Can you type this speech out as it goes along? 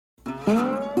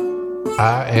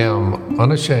I am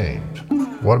unashamed.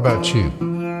 What about you?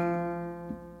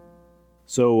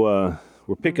 So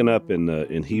we're picking up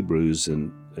in Hebrews,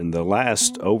 and in the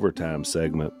last overtime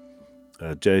segment,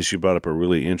 Jace, you brought up a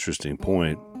really interesting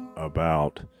point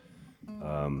about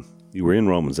you were in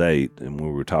Romans 8, and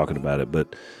we were talking about it,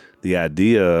 but the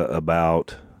idea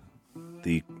about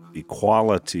the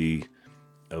equality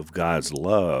of God's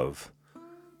love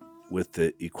with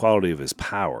the equality of his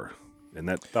power. And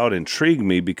that thought intrigued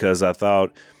me because I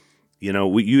thought, you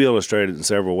illustrated it in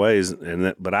several ways,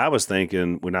 but I was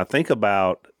thinking, when I think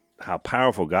about how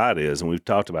powerful God is, and we've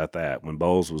talked about that. When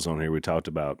Bowles was on here, we talked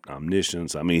about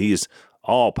omniscience. I mean, he's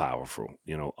all-powerful,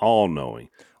 all-knowing.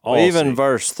 Even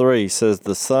verse 3 says,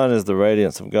 the Son is the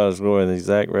radiance of God's glory, the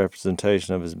exact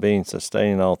representation of his being,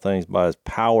 sustaining all things by his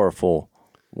powerful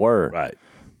word. Right.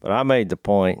 But I made the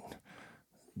point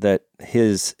that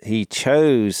he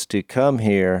chose to come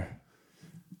here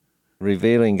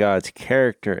revealing God's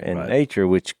character and nature,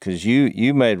 which, because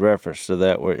you made reference to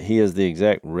that, where he is the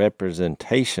exact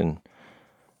representation.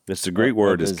 That's the Greek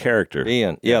word is character.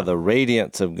 Being. Yeah, the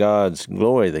radiance of God's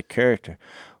glory, the character.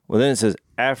 Well, then it says,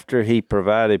 after he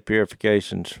provided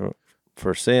purifications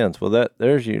for sins. Well,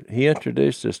 he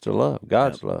introduced us to love,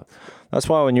 God's love. That's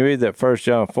why when you read that 1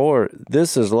 John 4,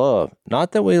 this is love.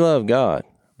 Not that we love God,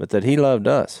 but that he loved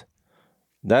us.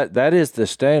 That is the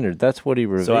standard. That's what he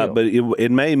revealed. But it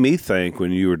made me think,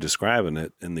 when you were describing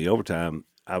it in the overtime,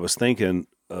 I was thinking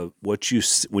of what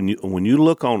when you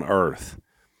look on earth,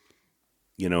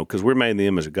 because we're made in the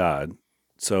image of God.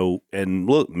 So, and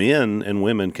look, men and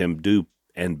women can do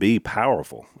and be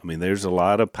powerful. I mean, there's a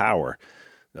lot of power.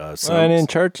 And in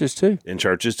churches too. In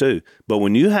churches too. But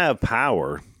when you have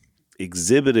power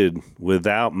exhibited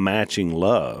without matching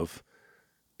love,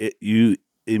 you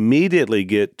immediately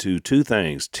get to two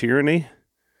things: tyranny,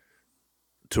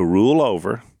 to rule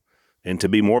over and to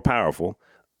be more powerful,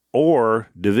 or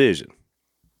division.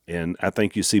 And I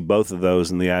think you see both of those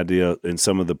in the idea in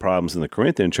some of the problems in the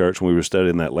Corinthian church when we were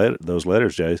studying those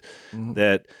letters, Jace,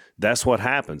 that's what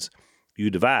happens.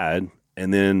 You divide,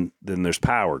 and then there's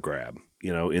power grab,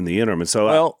 in the interim. And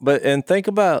so and think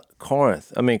about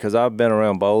Corinth. I mean, because I've been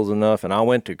around Bowles enough, and I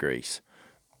went to Greece.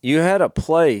 You had a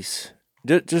place.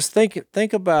 Just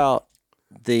think about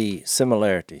the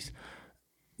similarities.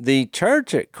 The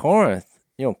church at Corinth,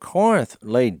 Corinth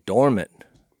lay dormant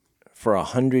for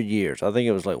 100 years. I think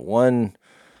it was like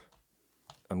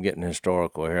I'm getting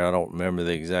historical here. I don't remember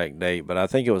the exact date, but I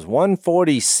think it was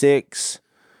 146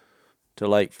 to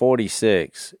like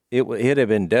 46. It had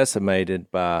been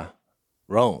decimated by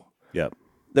Rome. Yep.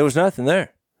 There was nothing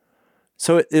there.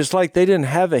 So it's like they didn't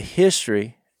have a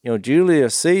history.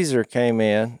 Julius Caesar came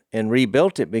in and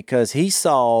rebuilt it because he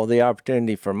saw the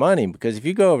opportunity for money. Because if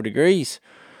you go over to Greece,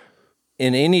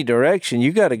 in any direction,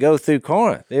 you got to go through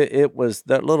Corinth. It was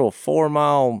that little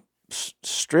 4-mile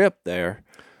strip there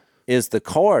is the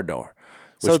corridor.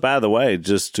 Which, by the way,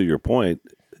 just to your point,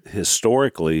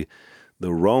 historically,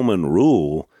 the Roman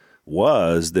rule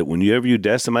was that whenever you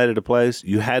decimated a place,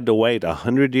 you had to wait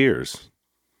 100 years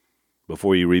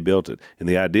before you rebuilt it. And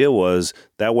the idea was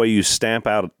that way you stamp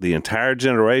out the entire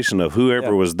generation of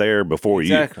whoever was there before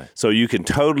you. So you can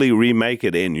totally remake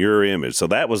it in your image. So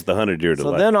that was the 100-year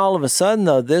delay. So then all of a sudden,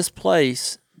 though, this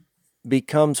place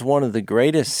becomes one of the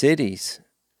greatest cities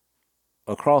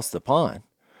across the pond.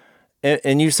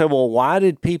 And you say, well, why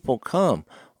did people come?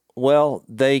 Well,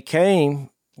 they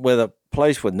came with a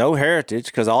place with no heritage,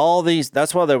 because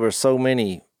that's why there were so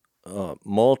many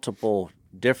multiple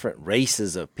different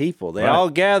races of people. They all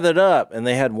gathered up, and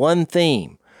they had one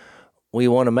theme: we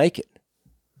want to make it.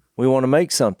 We want to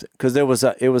make something, because it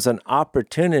was an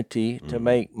opportunity to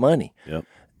make money. Yep.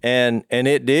 And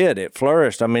it did. It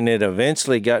flourished. I mean, it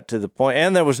eventually got to the point,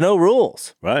 and there was no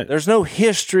rules. Right. There's no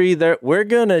history there. We're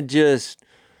gonna just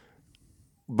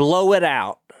blow it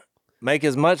out, make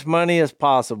as much money as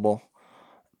possible.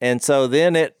 And so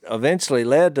then it eventually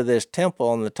led to this temple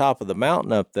on the top of the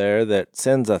mountain up there that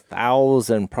sends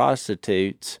 1,000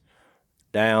 prostitutes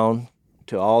down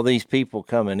to all these people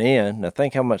coming in. Now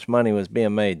think how much money was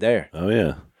being made there. Oh,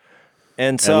 yeah.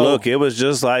 And so look, it was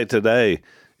just like today.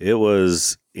 It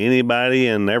was anybody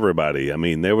and everybody. I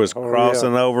mean, there was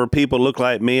crossing over. People look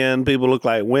like men. People look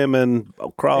like women.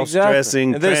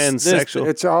 Cross-dressing, transsexual.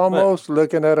 It's almost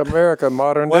looking at America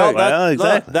modern day.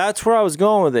 Exactly. That's where I was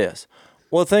going with this.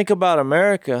 Well, think about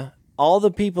America. All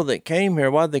the people that came here,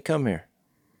 why did they come here?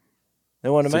 They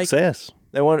want to make success.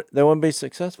 They want to be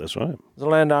successful. That's right. It's a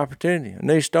land of opportunity, a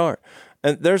new start.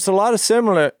 And there's a lot of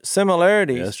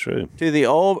similarities That's true. to the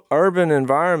old urban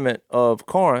environment of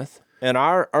Corinth and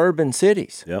our urban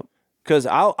cities. Yep. Because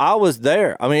I was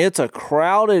there. I mean, it's a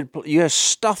crowded. You have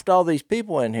stuffed all these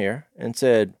people in here and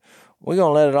said, "We're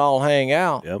gonna let it all hang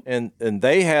out." Yep. And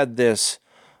they had this,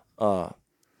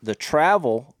 the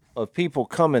travel of people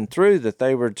coming through that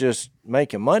they were just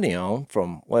making money on,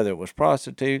 from whether it was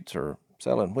prostitutes or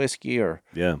selling whiskey or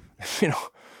Yeah. you know,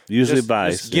 Usually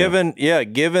vice. just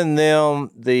giving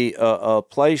them the a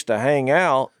place to hang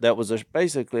out that was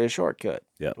basically a shortcut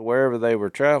Yep. to wherever they were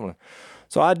traveling.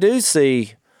 So I do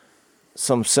see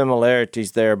some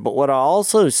similarities there, but what I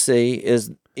also see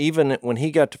is even when he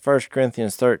got to 1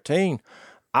 Corinthians 13,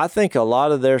 I think a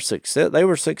lot of their success, they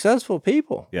were successful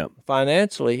people Yep.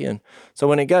 financially, and so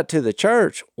when it got to the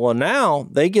church, well, now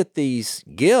they get these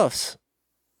gifts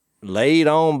laid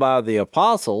on by the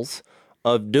apostles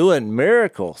of doing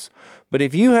miracles. But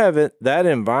if you have that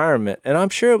environment, and I'm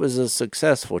sure it was a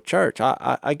successful church,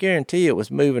 I guarantee it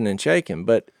was moving and shaking,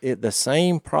 but the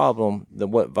same problem that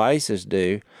what vices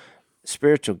do,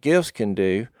 spiritual gifts can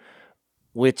do,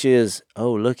 which is,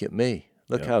 oh, look at me.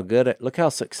 Look how good, look how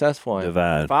successful I am.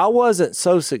 Divide. If I wasn't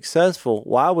so successful,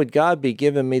 why would God be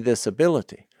giving me this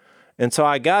ability? And so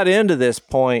I got into this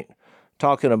point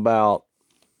talking about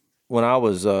when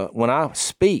I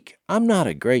speak, I'm not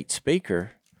a great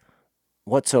speaker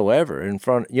whatsoever in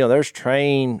front. There's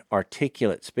trained,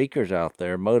 articulate speakers out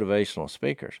there, motivational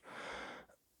speakers.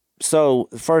 So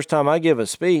the first time I give a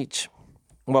speech,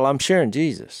 well, I'm sharing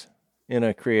Jesus in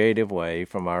a creative way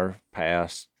from our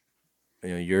past,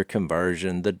 your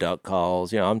conversion, the duck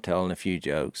calls, I'm telling a few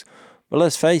jokes. But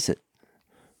let's face it,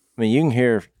 I mean, you can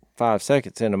hear 5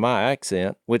 seconds into my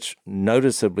accent, which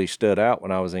noticeably stood out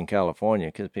when I was in California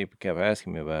because people kept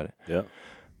asking me about it. Yeah.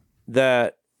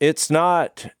 That it's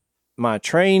not my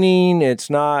training, it's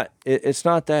not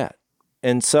that.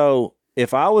 And so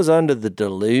if I was under the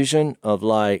delusion of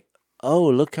like, oh,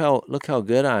 look how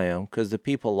good I am, because the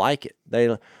people like it.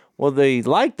 They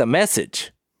like the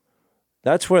message.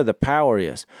 That's where the power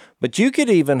is. But you could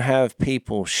even have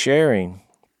people sharing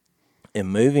and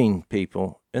moving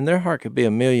people, and their heart could be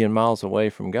 1,000,000 miles away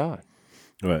from God.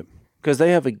 Right. Because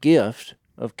they have a gift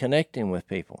of connecting with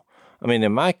people. I mean,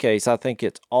 in my case, I think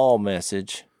it's all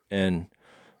message and,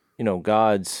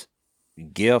 God's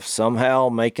gift somehow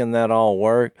making that all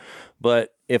work.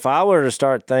 But if I were to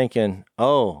start thinking,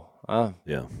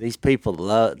 these people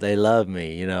love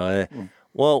me,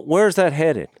 well, where's that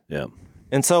headed? Yeah.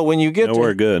 And so when you get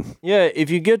Nowhere good. Yeah, if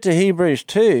you get to Hebrews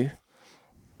 2,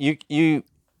 you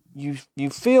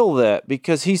feel that,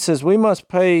 because he says we must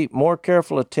pay more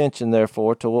careful attention,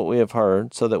 therefore, to what we have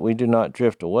heard, so that we do not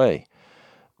drift away.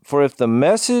 For if the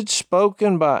message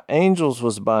spoken by angels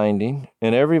was binding,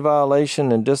 and every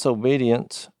violation and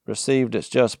disobedience received its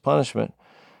just punishment,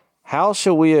 how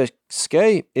shall we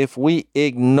escape if we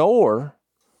ignore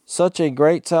such a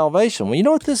great salvation? Well, you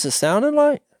know what this is sounding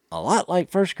like? A lot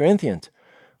like 1 Corinthians.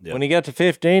 Yep. When he got to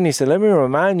 15, he said, let me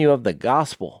remind you of the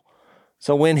gospel.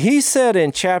 So when he said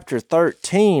in chapter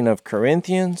 13 of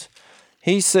Corinthians,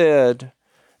 he said,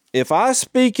 if I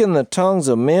speak in the tongues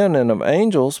of men and of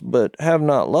angels, but have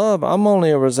not love, I'm only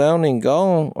a resounding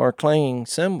gong or clanging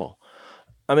cymbal.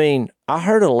 I mean, I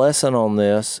heard a lesson on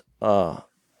this. I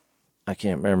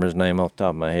can't remember his name off the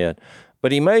top of my head,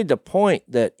 but he made the point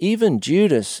that even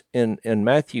Judas in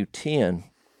Matthew 10,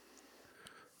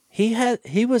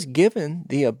 he was given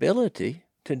the ability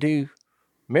to do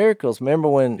miracles. Remember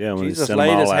when Jesus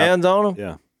laid his hands on him?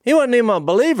 Yeah. He wasn't even a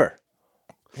believer.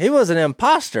 He was an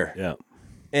imposter. Yeah.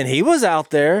 And he was out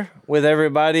there with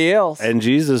everybody else. And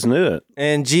Jesus knew it.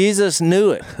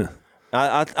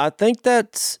 I think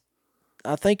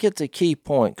it's a key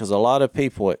point, because a lot of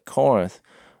people at Corinth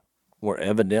were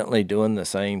evidently doing the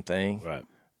same thing. Right.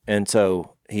 And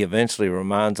so he eventually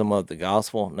reminds them of the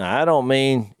gospel. Now, I don't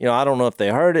mean, I don't know if they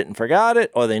heard it and forgot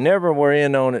it, or they never were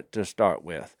in on it to start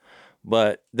with.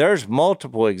 But there's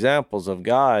multiple examples of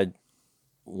God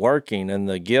working and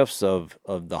the gifts of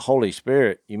the Holy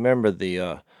Spirit. You remember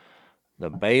the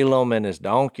Balaam and his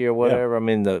donkey or whatever? Yeah. I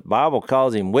mean, the Bible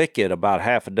calls him wicked about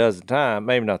half a dozen times,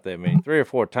 maybe not that many, 3 or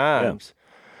 4 times.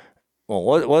 Yeah.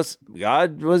 Well,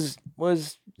 God was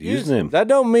using him. That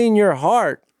don't mean your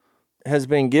heart has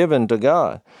been given to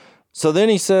God. So then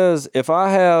he says, if I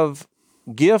have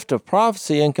gift of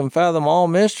prophecy and can fathom all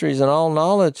mysteries and all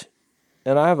knowledge,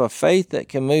 and I have a faith that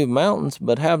can move mountains,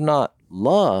 but have not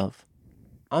love,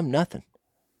 I'm nothing.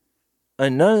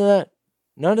 And none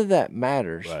of that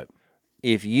matters. Right.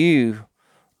 If you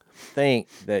think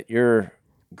that you're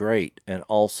great and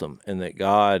awesome and that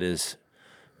God is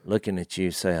looking at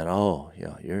you saying, oh,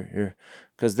 yeah, you're,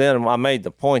 because then I made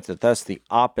the point that that's the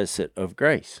opposite of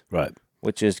grace. Right.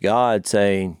 Which is God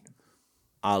saying,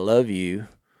 I love you,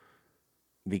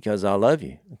 because I love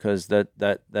you, because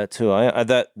that's who I am.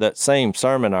 That same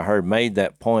sermon I heard made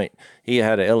that point. He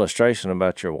had an illustration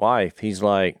about your wife. He's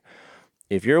like,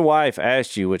 if your wife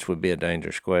asked you, which would be a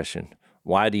dangerous question,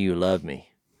 why do you love me?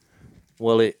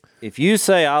 Well, if you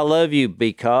say I love you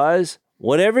because,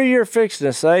 whatever you're fixing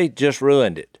to say just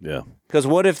ruined it. Yeah. Because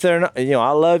what if they're not,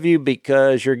 I love you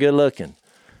because you're good looking.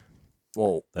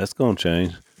 Well, That's going to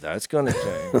change. that's going to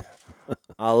change.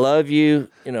 I love you,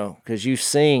 because you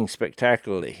sing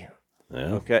spectacularly.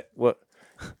 Yeah. Okay. Well,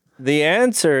 the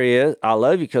answer is I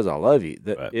love you because I love you.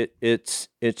 Right. It's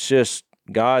just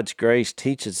God's grace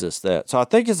teaches us that. So I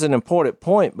think it's an important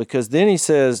point, because then he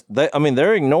says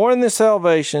they're ignoring the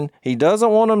salvation. He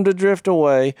doesn't want them to drift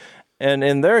away, and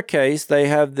in their case, they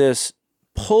have this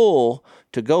pull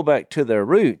to go back to their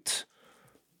roots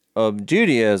of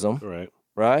Judaism. Right.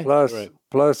 Right.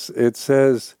 Plus it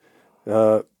says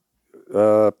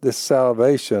this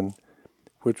salvation,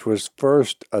 which was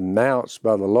first announced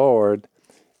by the Lord,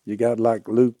 you got like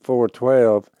Luke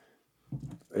 4:12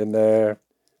 in there,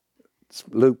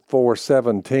 Luke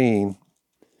 4:17.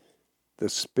 The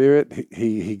Spirit,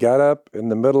 he got up in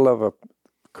the middle of a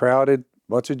crowded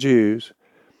bunch of Jews.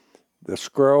 The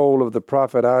scroll of the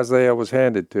prophet Isaiah was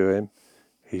handed to him.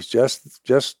 He's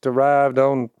just arrived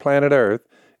on planet Earth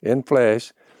in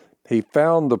flesh. He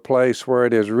found the place where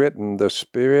it is written, "The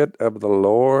Spirit of the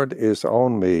Lord is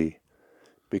on me,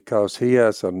 because he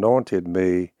has anointed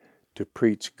me to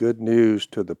preach good news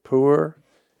to the poor.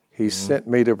 He sent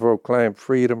me to proclaim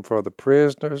freedom for the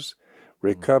prisoners,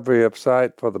 recovery of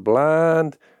sight for the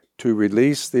blind, to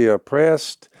release the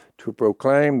oppressed, to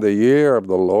proclaim the year of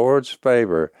the Lord's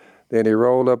favor." Then he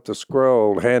rolled up the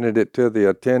scroll, handed it to the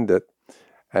attendant,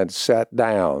 and sat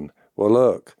down. Well,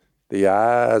 look, the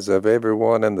eyes of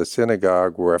everyone in the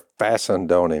synagogue were fastened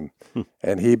on him.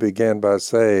 And he began by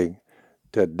saying,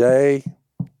 "Today,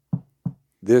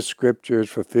 this scripture is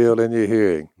fulfilled in your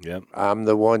hearing. Yep. I'm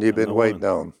the one you've been waiting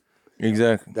on."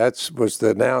 Exactly. That was the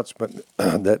announcement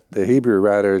that the Hebrew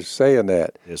writer is saying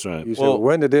that. That's right. You said,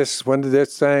 when did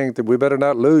this saying that we better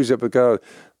not lose it, because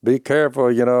be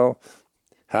careful,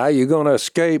 how you going to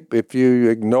escape if you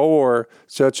ignore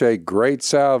such a great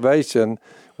salvation?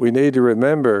 We need to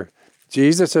remember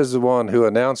Jesus is the one who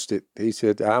announced it. He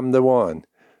said, "I'm the one."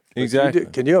 Exactly.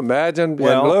 Can you imagine?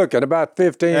 Well, and look, in about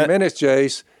 15 minutes,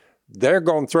 Jace, they're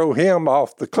going to throw him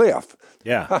off the cliff.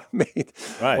 Yeah. I mean,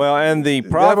 Right. Well, and the that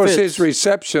prophets, was his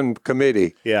reception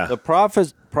committee. Yeah. the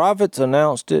prophets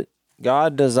announced it,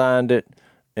 God designed it,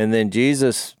 and then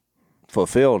Jesus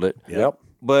fulfilled it. Yep.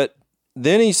 But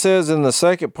then he says in the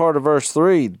second part of verse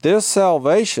 3, this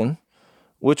salvation,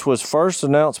 which was first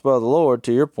announced by the Lord,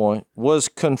 to your point, was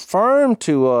confirmed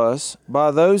to us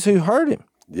by those who heard him.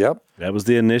 Yep. That was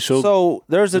the initial. So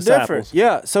there's a disciples. difference.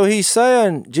 Yeah. So he's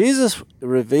saying Jesus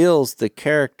reveals the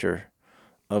character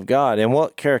of God. And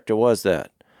what character was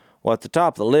that? Well, at the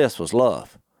top of the list was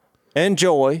love and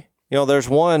joy. There's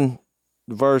one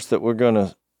verse that we're going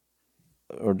to,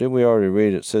 or did we already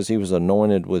read it? It says he was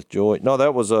anointed with joy. No,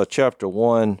 that was chapter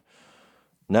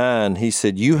 1:9. He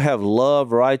said, "You have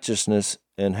loved righteousness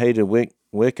and hated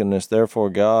wickedness. Therefore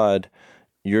God,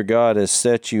 your God, has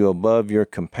set you above your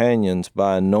companions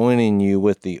by anointing you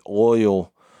with the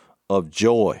oil of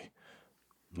joy."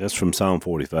 That's from Psalm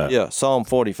 45. Yeah, Psalm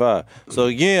 45. So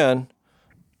again,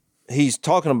 he's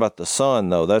talking about the Son,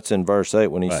 though. That's in verse 8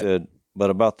 when he said, but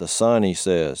about the Son, he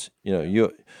says,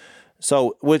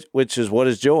 so which is, what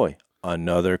is joy?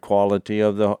 Another quality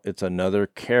it's another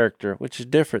character, which is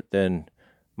different than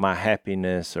my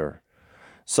happiness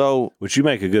so. Which you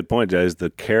make a good point, Jay, is the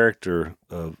character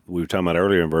we were talking about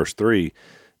earlier in verse 3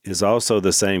 is also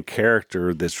the same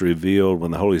character that's revealed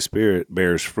when the Holy Spirit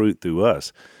bears fruit through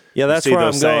us. Yeah, that's where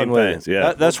I'm going with it.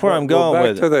 Yeah. That's where I'm going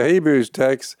with it. Back to the Hebrews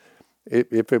text,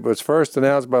 if it was first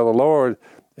announced by the Lord,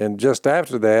 and just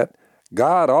after that,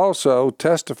 God also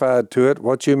testified to it,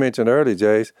 what you mentioned earlier,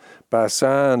 Jace, by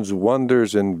signs,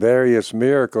 wonders, and various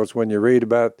miracles. When you read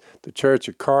about the church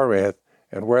of Corinth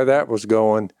and where that was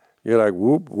going, you're like,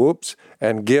 whoops,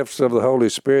 and gifts of the Holy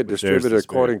Spirit distributed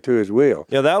according to his will.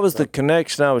 Yeah, that was the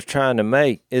connection I was trying to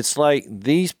make. It's like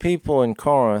these people in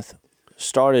Corinth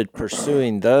started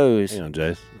pursuing those. Hang on,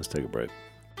 Jace. Let's take a break.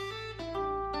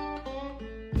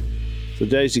 So,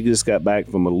 Jace, you just got back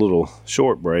from a little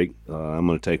short break. I'm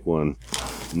going to take one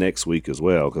next week as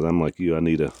well, because I'm like you. I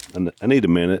need a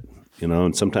minute,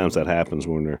 and sometimes that happens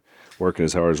when they're working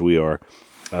as hard as we are.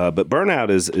 But burnout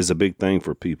is a big thing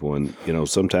for people, and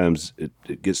sometimes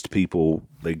it gets to people.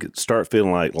 They start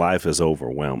feeling like life is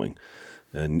overwhelming.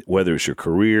 and whether it's your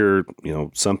career,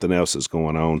 something else that's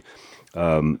going on.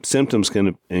 Symptoms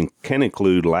can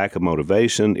include lack of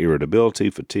motivation, irritability,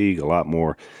 fatigue, a lot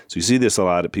more. So you see this a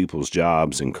lot at people's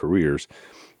jobs and careers.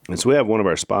 And so we have one of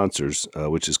our sponsors,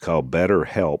 which is called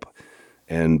BetterHelp.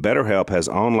 And BetterHelp has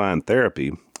online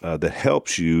therapy that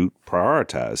helps you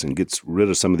prioritize and gets rid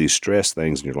of some of these stress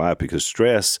things in your life, because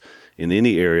stress in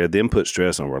any area then puts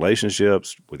stress on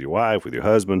relationships with your wife, with your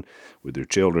husband, with your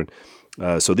children.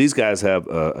 So these guys have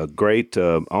a great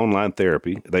online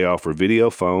therapy. They offer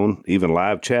video, phone, even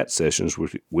live chat sessions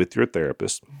with your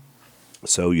therapist.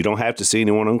 So you don't have to see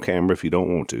anyone on camera if you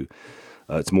don't want to.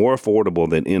 It's more affordable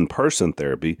than in-person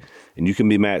therapy, and you can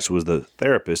be matched with a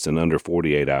therapist in under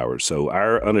 48 hours. So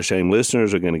our Unashamed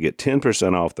listeners are going to get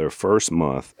 10% off their first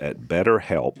month at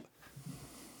BetterHelp,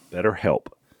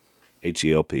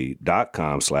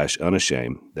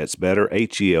 HELP.com/unashamed. That's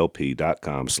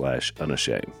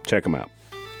HELP.com/unashamed. Check them out.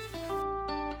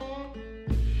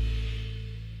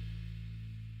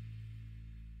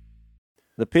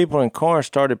 The people in Corinth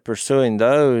started pursuing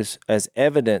those as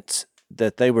evidence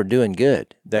that they were doing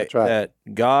good. That's right. That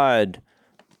God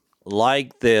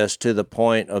liked this to the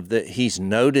point of that He's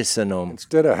noticing them.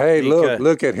 Instead of, hey,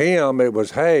 look at him, it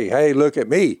was, hey, look at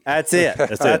me. That's it.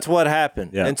 That's what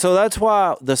happened. Yeah. And so that's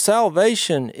why the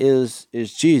salvation is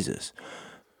Jesus.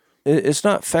 It's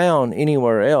not found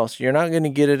anywhere else. You're not going to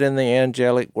get it in the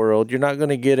angelic world. You're not going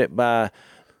to get it by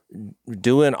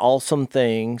doing awesome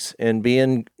things and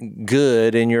being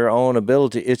good in your own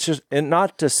ability. It's just, and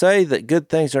not to say that good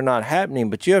things are not happening,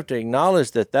 but you have to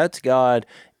acknowledge that that's God.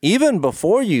 Even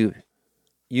before you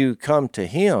come to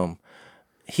Him,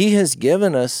 He has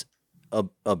given us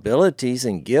abilities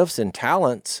and gifts and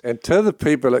talents. And to the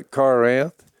people at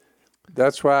Corinth,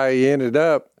 that's why he ended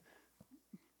up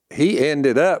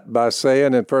by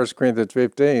saying in 1 Corinthians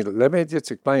 15, let me just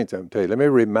explain something to you. Let me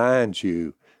remind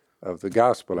you of the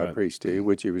gospel I preached to you,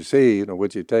 which you received and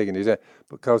which you've taken. He said,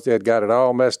 because they had got it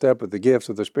all messed up with the gifts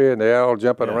of the Spirit, and they're all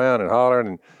jumping around and hollering,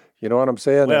 and you know what I'm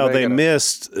saying? Well, they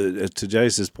missed, to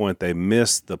Jason's point, they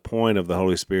missed the point of the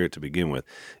Holy Spirit to begin with.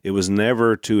 It was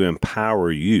never to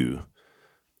empower you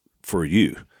for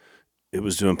you. It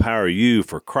was to empower you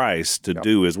for Christ to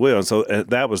do His will. And so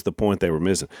that was the point they were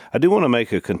missing. I do want to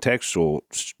make a contextual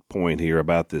point here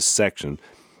about this section,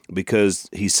 because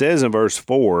he says in verse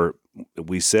 4,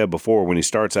 we said before when he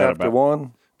starts out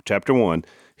about chapter 1,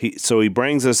 he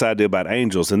brings this idea about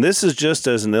angels, and this is just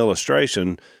as an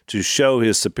illustration to show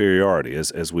his superiority,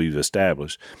 as we've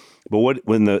established. But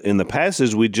in the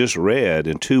passage we just read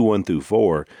in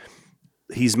 2:1-4,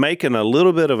 he's making a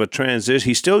little bit of a transition.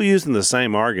 He's still using the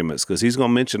same arguments because he's going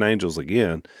to mention angels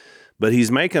again, but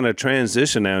he's making a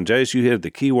transition now. And Jace, you hit the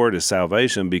key word is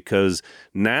salvation, because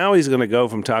now he's going to go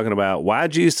from talking about why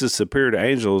Jesus is superior to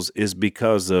angels is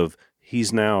because of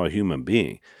he's now a human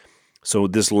being. So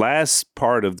this last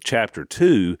part of chapter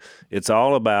 2, it's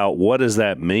all about what does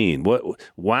that mean?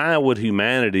 Why would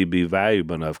humanity be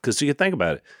valuable enough? Because you think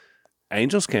about it,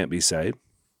 angels can't be saved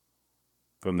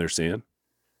from their sin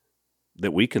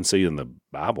that we can see in the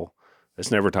Bible. That's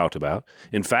never talked about.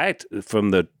 In fact, from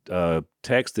the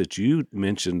text that you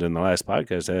mentioned in the last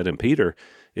podcast, Ed and Peter,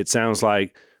 it sounds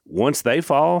like once they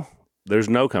fall, there's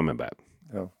no coming back.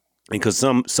 No. Because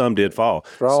some did fall.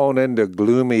 Thrown into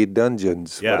gloomy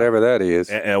dungeons, whatever that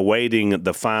is. Awaiting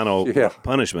the final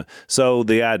punishment. So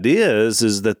the idea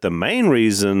is that the main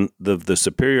reason the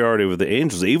superiority of the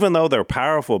angels, even though they're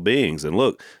powerful beings, and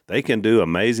look, they can do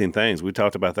amazing things. We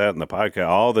talked about that in the podcast,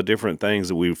 all the different things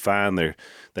that we find there.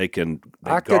 They can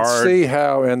I could see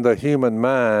how in the human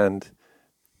mind,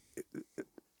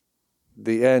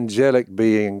 the angelic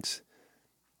beings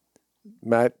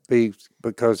might be,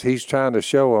 because he's trying to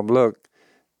show them, look,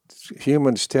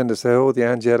 humans tend to say, oh, the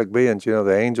angelic beings,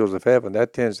 the angels of heaven,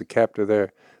 that tends to capture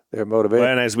their motivation.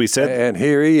 Well, and as we said, and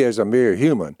here he is, a mere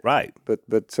human. Right.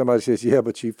 But somebody says,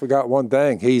 but you forgot one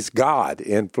thing. He's God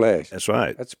in flesh. That's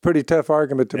right. That's a pretty tough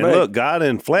argument to make. Look, God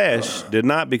in flesh did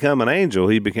not become an angel.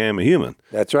 He became a human.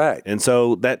 That's right. And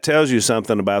so that tells you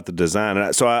something about the design.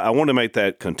 And so I want to make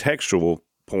that contextual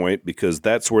point, because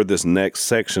that's where this next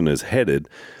section is headed.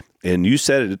 And you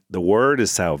said it, the word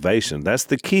is salvation. That's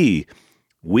the key.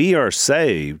 We are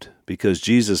saved because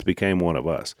Jesus became one of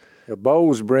us.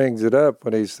 Bowles brings it up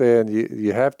when he's saying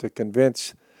you have to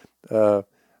convince the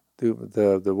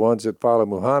ones that follow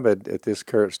Muhammad at this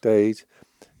current stage.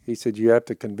 He said you have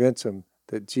to convince them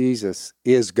that Jesus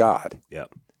is God.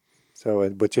 Yep. So,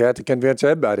 but you have to convince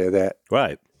everybody of that.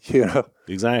 Right.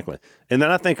 Exactly. And then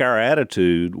I think our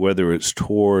attitude, whether it's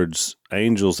towards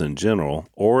angels in general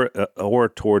or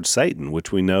towards Satan,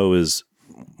 which we know is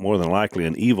more than likely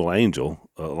an evil angel,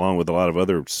 along with a lot of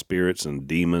other spirits and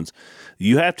demons,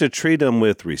 you have to treat them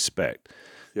with respect.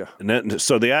 Yeah.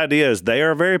 So the idea is they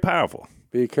are very powerful.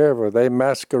 Be careful. They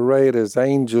masquerade as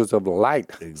angels of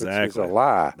light, Exactly. which is a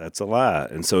lie. That's a lie.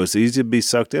 And so it's easy to be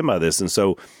sucked in by this. And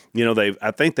so,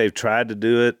 I think they've tried to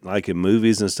do it like in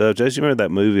movies and stuff. Jess, you remember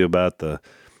that movie about the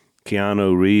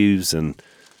Keanu Reeves and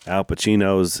Al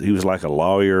Pacino's? He was like a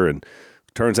lawyer, and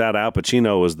turns out Al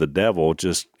Pacino was the devil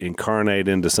just incarnate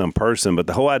into some person. But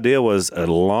the whole idea was a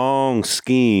long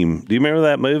scheme. Do you remember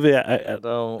that movie?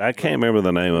 I can't remember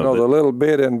the name of it. The little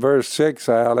bit in verse 6,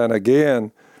 Al, and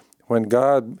again, when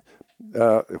God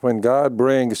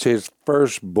brings his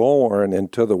firstborn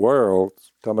into the world,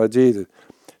 talking about Jesus,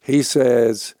 he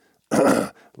says,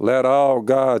 let all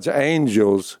God's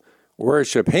angels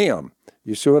worship him.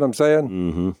 You see what I'm saying?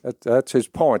 Mm-hmm. That's his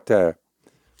point there.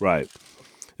 Right.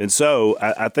 And so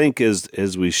I think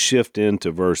as we shift into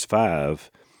verse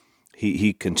 5,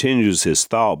 he continues his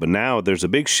thought, but now there's a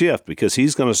big shift because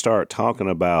he's going to start talking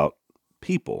about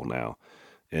people now.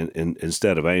 And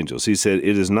instead of angels. He said,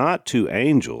 it is not to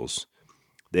angels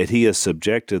that he has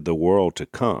subjected the world to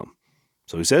come.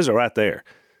 So he says it right there.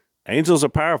 Angels are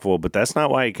powerful, but that's not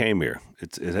why he came here.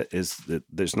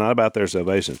 It's not about their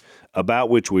salvation, about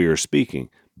which we are speaking.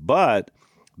 But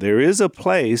there is a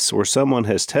place where someone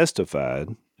has testified,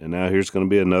 and now here's going to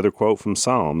be another quote from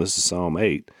Psalm. This is Psalm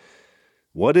 8.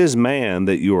 What is man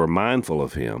that you are mindful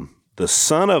of him, the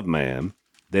Son of Man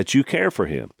that you care for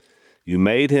him? You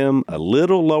made him a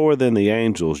little lower than the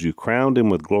angels. You crowned him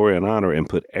with glory and honor and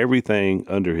put everything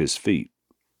under his feet.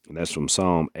 And that's from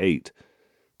Psalm 8,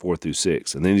 4 through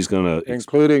 6. And then he's going to...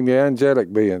 Including the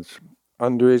angelic beings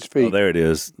under his feet. Oh, there it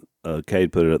is.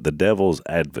 Cade put it up. The devil's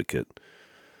advocate.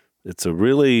 It's a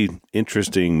really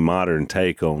interesting modern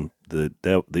take on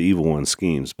the evil one's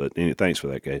schemes. But anyway, thanks for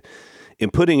that, Cade. In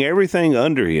putting everything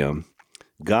under him,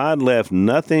 God left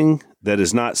nothing that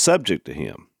is not subject to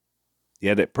him.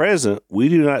 Yet at present, we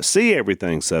do not see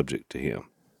everything subject to him.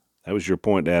 That was your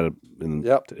point, Dad, in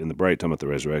the break, talking about the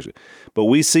resurrection. But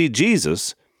we see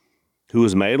Jesus, who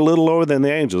was made a little lower than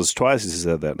the angels, twice he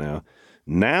said that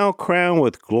now crowned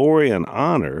with glory and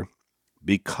honor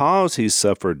because he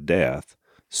suffered death,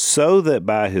 so that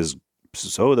by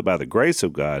the grace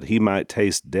of God, he might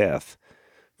taste death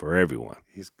for everyone.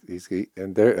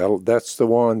 That's the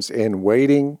ones in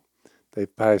waiting.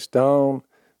 They've passed on.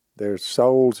 Their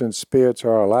souls and spirits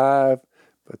are alive,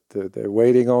 but they're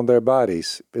waiting on their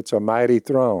bodies. It's a mighty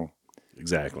throne.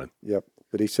 Exactly. Yep.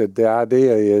 But he said the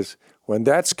idea is when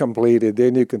that's completed,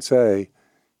 then you can say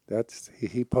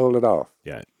he pulled it off.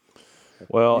 Yeah.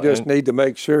 Well, you just need to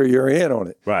make sure you're in on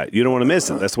it. Right. You don't want to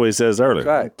miss it. That's what he says earlier.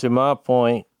 Right. To my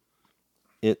point,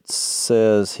 it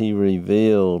says he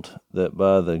revealed that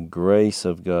by the grace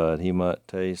of God, he might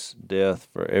taste death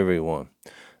for everyone.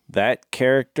 That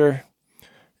character...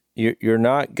 You're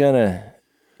not gonna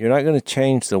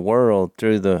change the world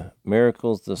through the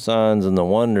miracles, the signs, and the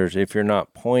wonders if you're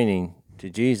not pointing to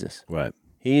Jesus. Right.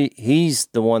 He's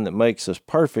the one that makes us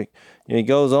perfect. And he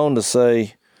goes on to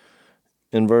say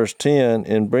in verse 10,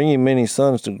 in bringing many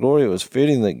sons to glory, it was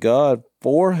fitting that God,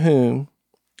 for whom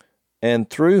and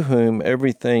through whom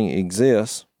everything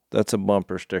exists, that's a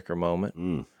bumper sticker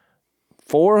moment,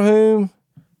 for whom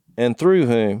and through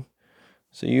whom.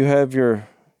 So you have your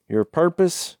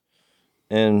purpose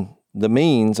and the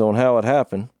means on how it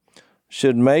happened,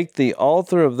 should make the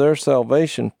author of their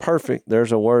salvation perfect.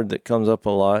 There's a word that comes up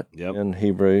a lot in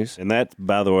Hebrews. And that,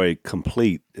 by the way,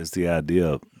 complete is the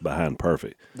idea behind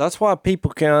perfect. That's why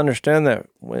people can't understand that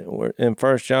in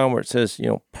 1 John where it says,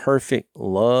 perfect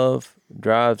love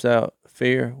drives out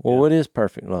fear. Well, what is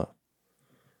perfect love?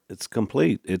 It's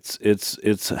complete.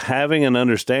 It's having an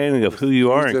understanding of who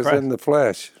you are in Christ. in the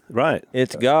flesh. Right.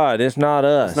 It's God. It's not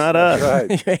us. It's not us.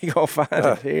 Right. You ain't gonna find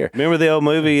it here. Remember the old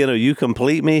movie, you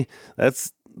complete me?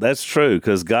 That's true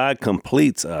because God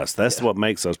completes us. That's what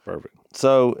makes us perfect.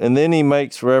 So, and then he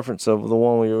makes reference of the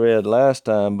one we read last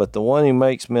time, but the one who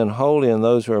makes men holy and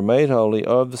those who are made holy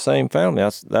are of the same family.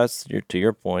 That's to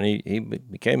your point. He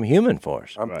became human for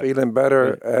us. I'm feeling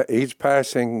better each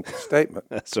passing statement.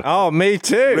 That's right. Oh, me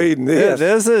too. Reading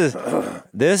this.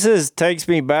 This is takes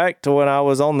me back to when I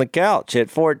was on the couch at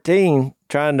 14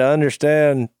 trying to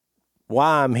understand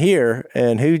why I'm here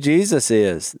and who Jesus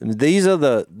is. These are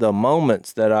the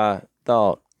moments that I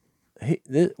thought,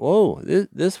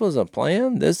 this was a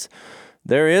plan.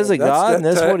 There is a God, and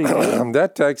that's what he did.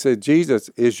 That text said Jesus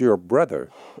is your brother,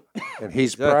 and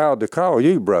he's proud to call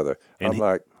you brother. And I'm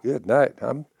like, good night.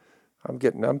 I'm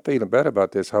feeling better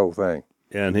about this whole thing.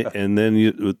 And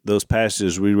then those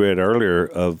passages we read earlier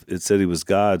it said he was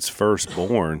God's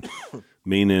firstborn,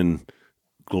 meaning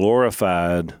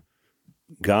glorified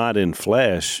God in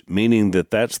flesh, meaning that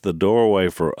that's the doorway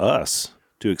for us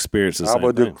to experience the I same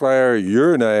will thing. declare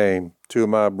your name to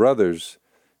my brothers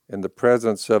in the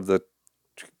presence of the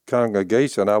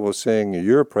congregation. I will sing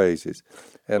your praises.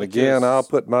 And again, I'll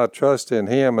put my trust in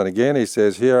him. And again, he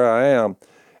says, here I am,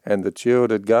 and the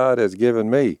children God has given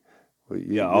me. Well,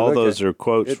 you all look those are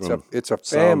quotes from it's a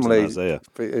Psalms and family. Isaiah.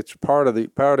 It's part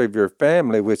of your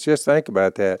family. Which, just think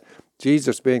about that.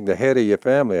 Jesus being the head of your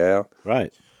family, Al.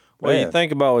 Right. Well, you Man.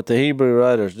 think about what the Hebrew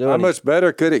writer's doing. How much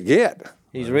better could it get?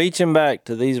 He's reaching back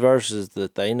to these verses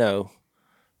that they know,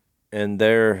 and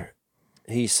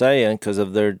he's saying, because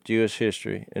of their Jewish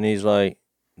history, and he's like,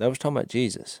 that was talking about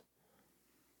Jesus.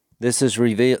 This is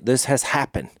revealed. This has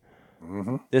happened.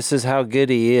 Mm-hmm. This is how good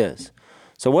he is.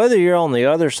 So whether you're on the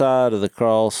other side of the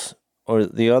cross or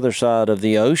the other side of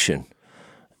the ocean,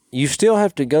 you still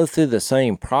have to go through the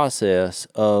same process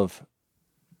of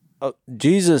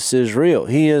Jesus is real.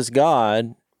 He is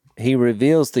God. He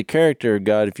reveals the character of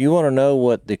God. If you want to know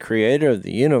what the creator of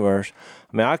the universe,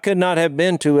 I mean, I could not have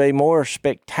been to a more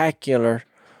spectacular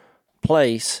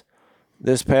place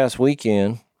this past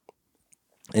weekend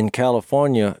in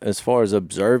California as far as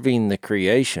observing the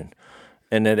creation.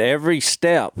 And at every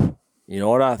step, you know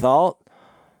what I thought?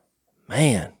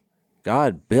 Man,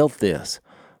 God built this.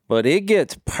 But it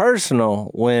gets personal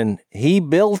when he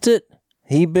built it,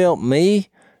 he built me,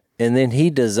 and then he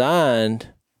designed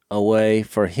a way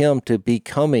for him to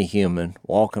become a human,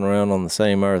 walking around on the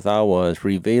same earth I was,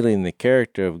 revealing the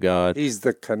character of God. He's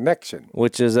the connection.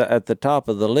 Which is at the top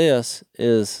of the list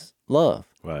is love.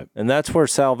 Right. And that's where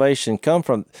salvation comes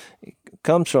from.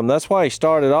 That's why he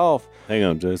started off. Hang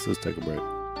on, Jess. Let's take a break.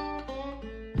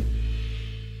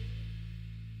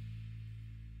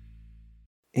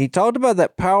 He talked about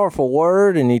that powerful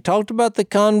word, and he talked about the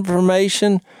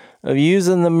confirmation of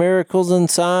using the miracles and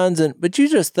signs. But you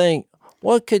just think,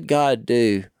 what could God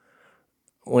do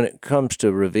when it comes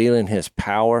to revealing his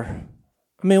power?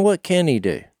 I mean, what can he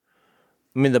do?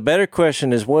 I mean, the better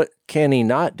question is, what can he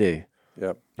not do?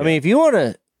 Yep. I mean, if you want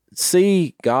to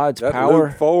see God's That power.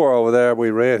 Luke 4 over there we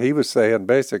read, he was saying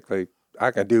basically,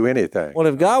 I can do anything. Well,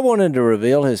 if God wanted to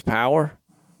reveal his power,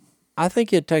 I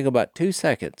think it'd take about 2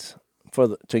 seconds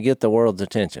to get the world's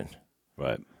attention.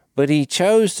 Right. But he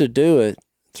chose to do it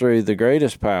through the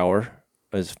greatest power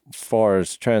as far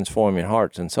as transforming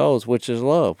hearts and souls, which is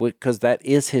love, because that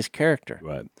is his character.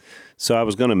 Right. So I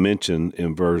was going to mention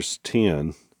in verse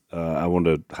 10, I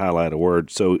wanted to highlight a word.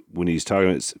 So when he's talking,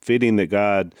 it's fitting that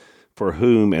God, for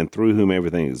whom and through whom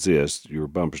everything exists, your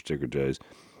bumper sticker, Jays,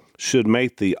 should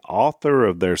make the author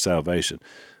of their salvation.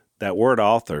 That word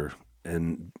author,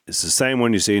 and it's the same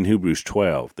one you see in Hebrews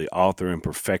 12, the author and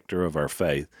perfecter of our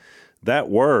faith. That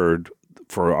word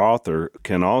for author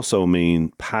can also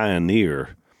mean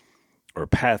pioneer or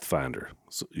pathfinder.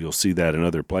 So you'll see that in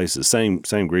other places.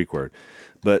 Same Greek word.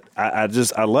 But I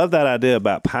love that idea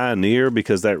about pioneer,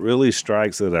 because that really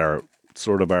strikes at our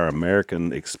sort of our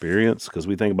American experience, because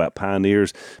we think about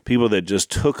pioneers, people that just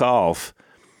took off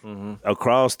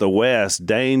across the West,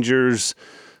 dangers.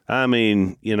 I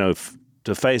mean,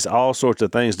 to face all sorts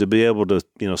of things, to be able to,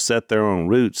 set their own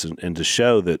roots and to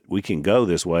show that we can go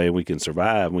this way and we can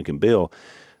survive and we can build.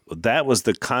 That was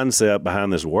the concept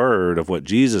behind this word of what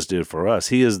Jesus did for us.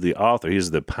 He is the author. He is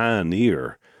the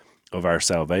pioneer of our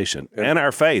salvation and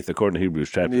our faith, according to Hebrews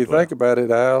chapter 12. When you think about it,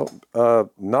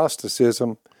 Al,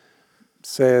 Gnosticism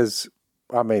says,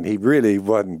 I mean, he really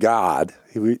wasn't God.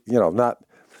 The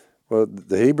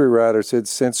Hebrew writer said,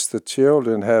 since the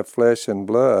children have flesh and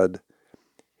blood,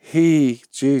 he,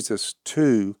 Jesus,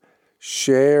 too,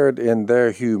 shared in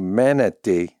their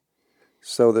humanity,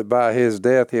 so that by his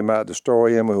death he might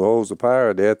destroy him who holds the power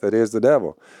of death, that is the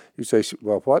devil. You say,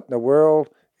 well, what in the world?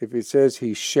 If he says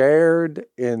he shared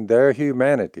in their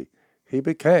humanity, he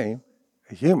became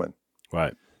a human.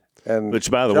 Right. And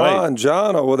which, by the way,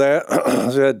 John over there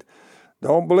said,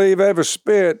 don't believe every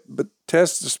spirit, but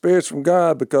test the spirits from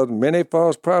God, because many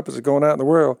false prophets are going out in the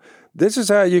world. This is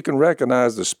how you can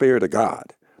recognize the Spirit of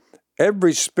God.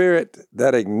 Every spirit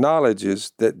that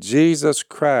acknowledges that Jesus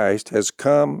Christ has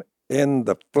come in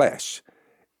the flesh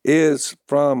is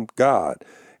from God.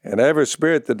 And every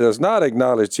spirit that does not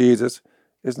acknowledge Jesus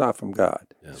is not from God.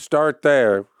 Yeah. Start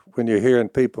there when you're hearing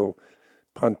people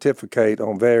pontificate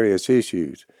on various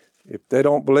issues. If they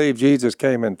don't believe Jesus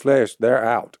came in flesh, they're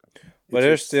out. But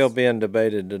they're still being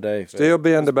debated today. Still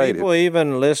being debated. People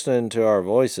even listening to our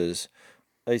voices,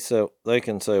 they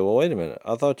can say, well, wait a minute.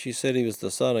 I thought you said he was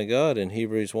the Son of God in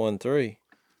Hebrews 1:3.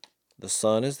 The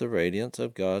Son is the radiance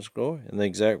of God's glory and the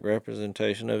exact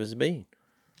representation of his being.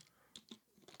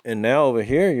 And now over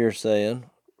here you're saying,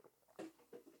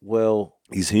 well,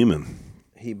 He's human.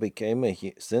 he became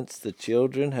since the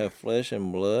children have flesh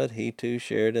and blood, he too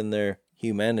shared in their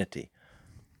humanity.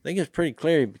 I think it's pretty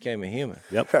clear he became a human.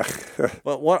 Yep.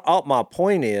 But my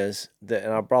point is that,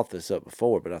 and I brought this up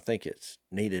before, but I think it's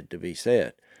needed to be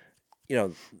said. You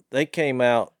know, they came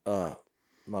out,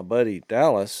 my buddy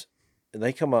Dallas,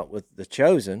 they come up with The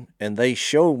Chosen, and they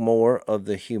show more of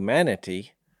the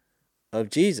humanity of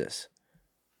Jesus.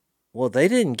 Well, they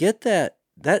didn't get that.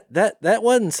 That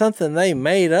wasn't something they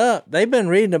made up. They've been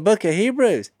reading the book of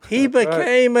Hebrews. He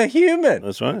became a human.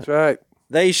 That's right. That's right.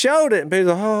 They showed it, and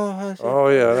people go, Oh,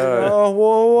 yeah. oh,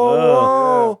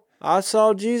 whoa. I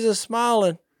saw Jesus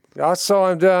smiling. I saw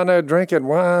him down there drinking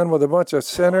wine with a bunch of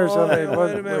sinners. Oh, I mean,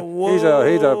 wait a minute.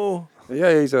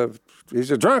 he's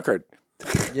a drunkard.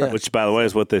 Yeah. Which, by the way,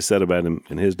 is what they said about him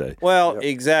in his day. Well,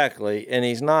 exactly. And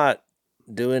he's not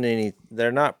doing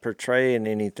they're not portraying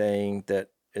anything that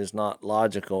is not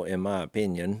logical, in my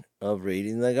opinion, of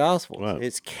reading the Gospels. Right.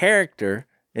 His character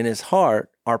and his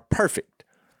heart are perfect.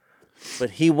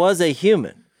 But he was a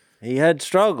human. He had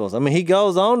struggles. I mean, he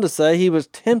goes on to say he was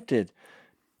tempted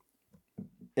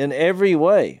in every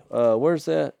way. Where's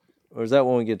that? Or is that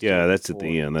when we get to Yeah, that's at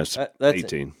the end. That's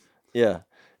 18. Yeah.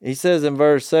 He says in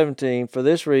verse 17, for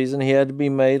this reason he had to be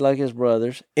made like his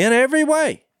brothers in every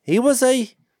way. He was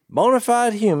a bona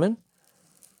fide human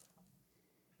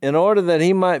in order that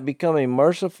he might become a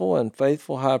merciful and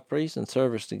faithful high priest in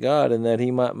service to God, and that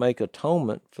he might make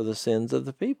atonement for the sins of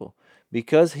the people.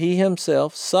 Because he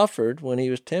himself suffered when he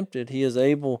was tempted, he is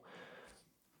able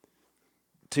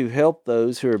to help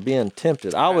those who are being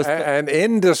tempted. An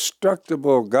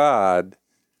indestructible God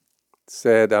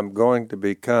said, I'm going to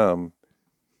become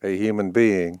a human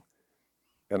being,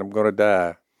 and I'm going to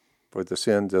die for the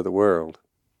sins of the world,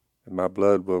 and my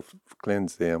blood will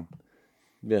cleanse them.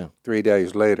 Yeah. 3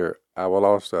 days later, I will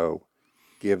also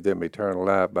give them eternal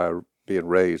life by being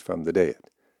raised from the dead.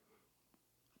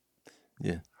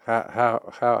 Yeah.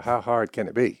 How hard can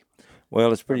it be?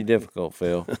 Well, it's pretty difficult,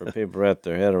 Phil, for people to wrap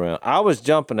their head around. I was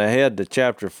jumping ahead to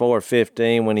chapter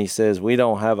 4:15 when he says we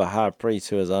don't have a high priest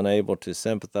who is unable to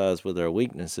sympathize with our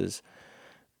weaknesses,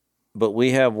 but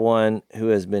we have one who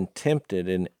has been tempted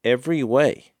in every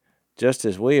way, just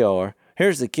as we are.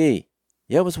 Here's the key.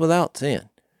 Yet was without sin.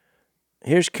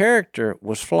 His character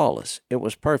was flawless. It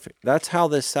was perfect. That's how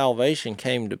this salvation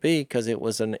came to be, because it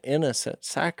was an innocent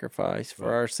sacrifice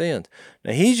for our sins.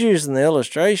 Now, he's using the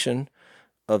illustration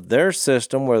of their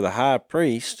system where the high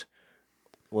priest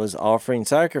was offering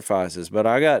sacrifices. But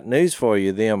I got news for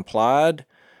you. The implied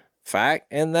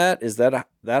fact in that is that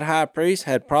that high priest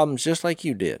had problems just like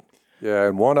you did. Yeah,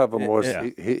 and one of them was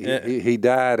he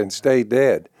died and stayed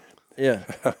dead. Yeah.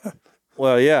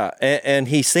 Well, yeah, and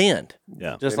he sinned,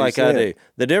 just like I do.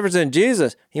 The difference in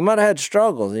Jesus, he might have had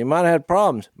struggles, he might have had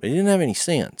problems, but he didn't have any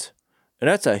sins, and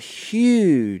that's a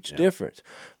huge difference.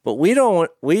 But we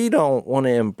don't want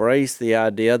to embrace the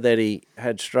idea that he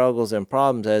had struggles and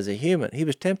problems as a human. He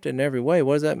was tempted in every way.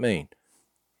 What does that mean?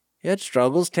 He had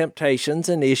struggles, temptations,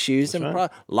 and issues, and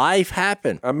life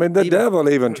happened. I mean, the devil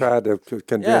even tried to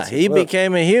convince him. He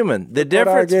became a human. The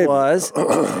difference was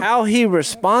how he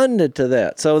responded to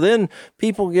that. So then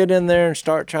people get in there and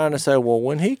start trying to say, well,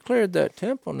 when he cleared that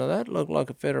temple, now that looked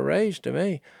like a fit of rage to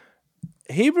me.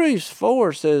 Hebrews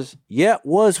 4 says, yet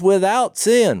was without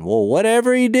sin. Well,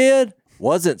 whatever he did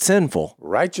wasn't sinful.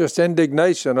 Righteous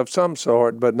indignation of some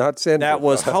sort, but not sinful. That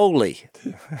was holy.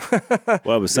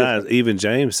 Well, besides, even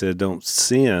James said, don't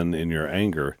sin in your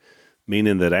anger,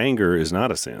 meaning that anger is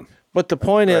not a sin. But the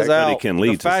point is, Al, it can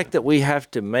lead the to fact that we have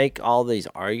to make all these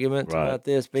arguments about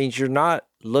this means you're not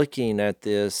looking at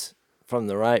this from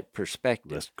the right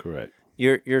perspective. That's correct.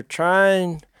 You're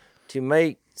trying to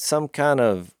make some kind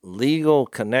of legal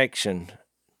connection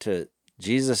to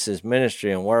Jesus'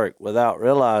 ministry and work without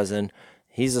realizing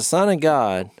he's the Son of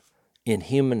God in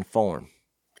human form.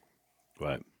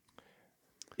 Right.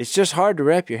 It's just hard to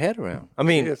wrap your head around. I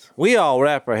mean, we all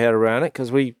wrap our head around it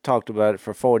because we talked about it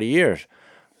for 40 years.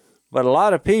 But a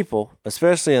lot of people,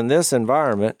 especially in this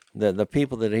environment, the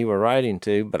people that he was writing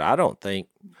to, but I don't think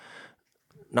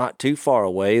not too far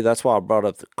away, that's why I brought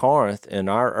up the Corinth in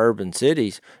our urban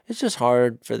cities, it's just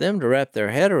hard for them to wrap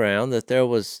their head around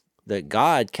that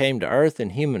God came to earth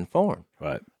in human form.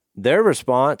 Right. Their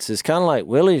response is kind of like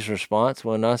Willie's response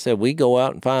when I said, we go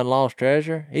out and find lost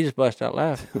treasure. He just busted out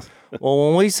laughing. Well,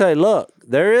 when we say, look,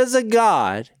 there is a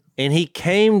God and he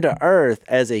came to earth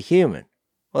as a human.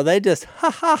 Well, they just,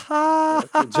 That's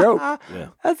a joke. Yeah.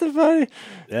 That's a funny.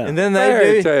 Yeah. And then Fairy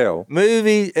they do tale.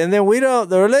 movies, and then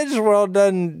the religious world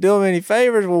doesn't do them any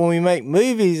favors when we make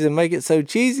movies and make it so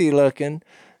cheesy looking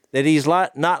that he's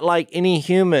not like any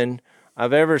human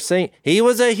I've ever seen. He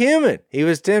was a human. He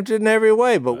was tempted in every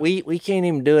way, but we can't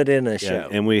even do it in a show.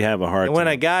 And we have a hard And when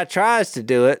time. a guy tries to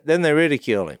do it, then they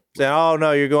ridicule him, saying, "Oh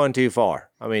no, you're going too far."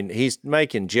 I mean, he's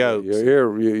making jokes You're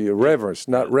reverence,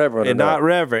 not reverent. and not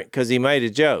reverent because he made a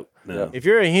joke. No. If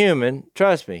you're a human,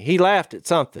 trust me, he laughed at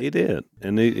something. He did.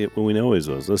 And we know he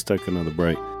was. Let's take another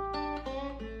break.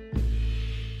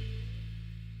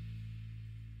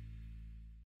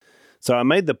 So I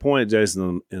made the point,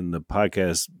 Jason, in the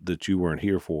podcast that you weren't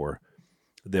here for,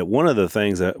 that one of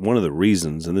the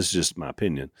reasons, and this is just my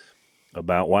opinion,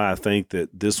 about why I think that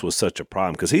this was such a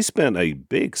problem, because he spent a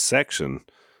big section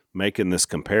making this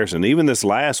comparison. Even this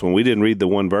last one, we didn't read the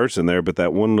one verse in there, but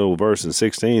that one little verse in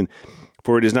 16,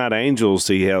 for it is not angels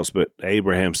he helps, but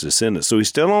Abraham's descendants. So he's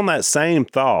still on that same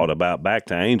thought about back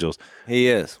to angels. He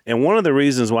is. And one of the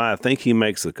reasons why I think he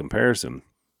makes the comparison,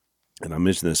 and I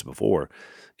mentioned this before,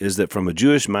 is that from a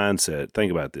Jewish mindset,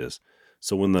 think about this.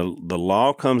 So when the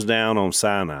law comes down on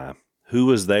Sinai, who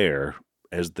was there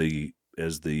as the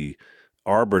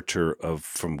arbiter of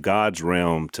from God's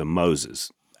realm to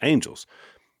Moses? Angels.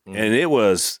 And it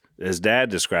was, as Dad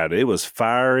described it, it was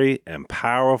fiery and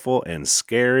powerful and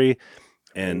scary.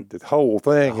 And the whole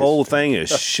thing. Is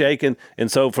shaken. And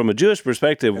so from a Jewish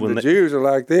perspective, when the Jews are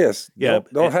like this,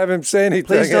 don't have him say anything.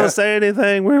 Please don't say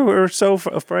anything. We're so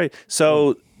afraid.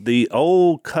 So the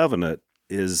old covenant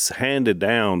is handed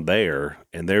down there,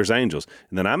 and there's angels.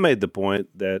 And then I made the point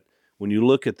that when you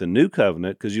look at the new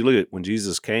covenant, because you look at when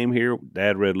Jesus came here,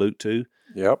 Dad read Luke 2.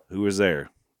 Yep. Who was there?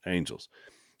 Angels.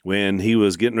 When he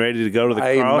was getting ready to go to the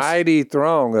cross. A mighty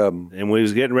throng of them. And when he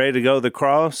was getting ready to go to the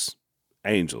cross,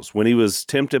 angels. When he was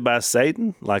tempted by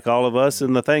Satan, like all of us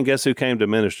in the thing, guess who came to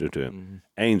minister to him?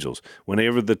 Mm-hmm. Angels.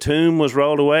 Whenever the tomb was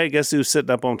rolled away, guess who was sitting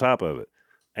up on top of it?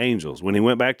 Angels. When he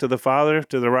went back to the Father,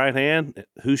 to the right hand,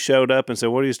 who showed up and said,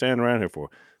 what are you standing around here for?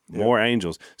 More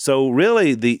angels. So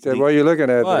really, what are you looking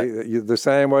at? The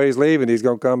same way he's leaving, he's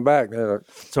going to come back.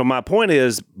 So my point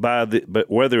is, but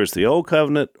whether it's the old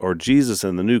covenant or Jesus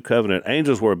and the new covenant,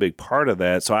 angels were a big part of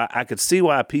that. So I could see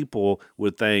why people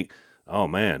would think, oh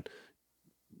man,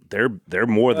 they're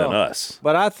more than us.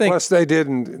 But I think plus they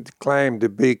didn't claim to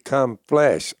become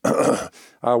flesh.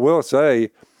 I will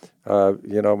say,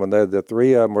 when the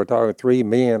three of them were talking, three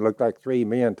men looked like three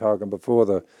men talking before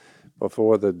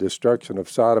the destruction of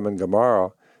Sodom and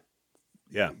Gomorrah.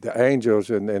 Yeah, the angels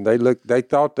and they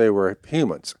thought they were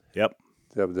humans. Yep,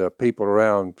 the people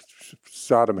around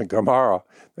Sodom and Gomorrah.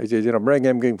 They said, bring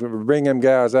them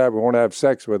guys out. We want to have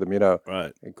sex with them.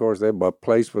 Right. And of course, their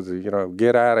place was,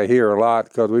 get out of here a lot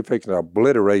because we're fixing to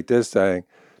obliterate this thing.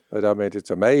 But I mean, it's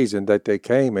amazing that they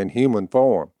came in human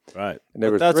form. Right. And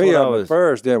there were three of them at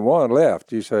first, then one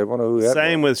left. You say, wonder who that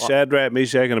Same was. with Shadrach,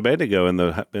 Meshach, and Abednego in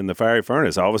the fiery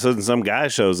furnace. All of a sudden, some guy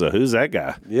shows up. Who's that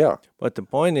guy? Yeah. But the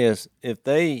point is, if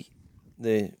to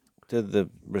the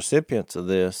recipients of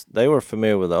this, they were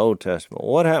familiar with the Old Testament.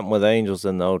 What happened with angels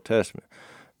in the Old Testament?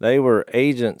 They were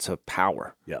agents of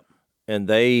power. Yep. And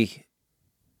they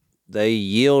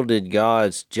yielded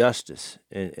God's justice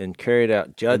and carried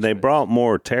out judgment. And they brought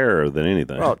more terror than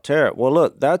anything. Brought terror. Well,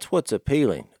 look, that's what's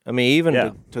appealing. I mean,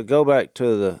 even to go back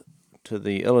to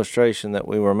the illustration that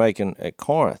we were making at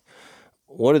Corinth,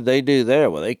 what did they do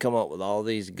there? Well, they come up with all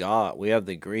these gods. We have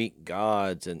the Greek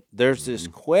gods, and there's this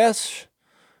quest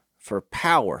for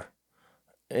power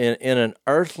in an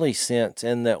earthly sense,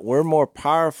 in that we're more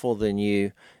powerful than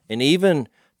you, and even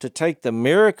to take the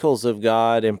miracles of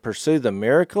God and pursue the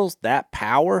miracles, that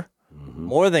power,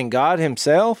 more than God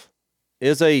himself,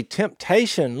 is a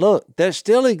temptation, look, that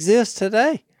still exists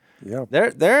today. Yeah.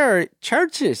 There are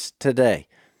churches today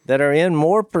that are in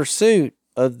more pursuit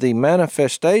of the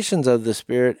manifestations of the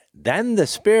Spirit than the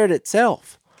Spirit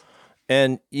itself.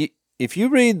 And if you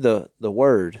read the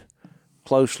Word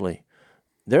closely,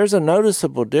 there's a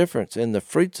noticeable difference in the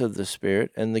fruits of the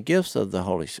Spirit and the gifts of the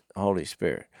Holy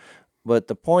Spirit. But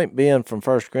the point being from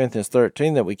 1 Corinthians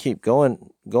 13 that we keep going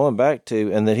back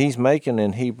to, and that he's making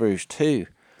in Hebrews 2,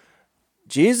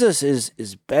 Jesus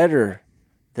is better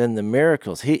than the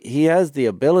miracles. He has the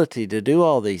ability to do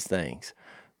all these things.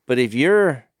 But if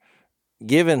you're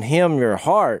giving him your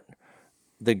heart,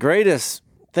 the greatest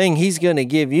thing he's going to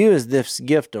give you is this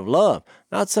gift of love,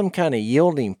 not some kind of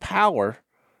yielding power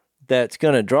that's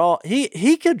going to draw.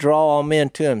 He could draw all men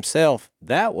to himself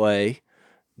that way,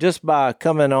 just by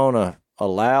coming on a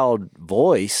loud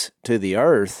voice to the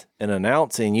earth and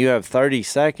announcing you have 30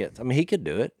 seconds. I mean, he could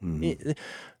do it. Mm-hmm.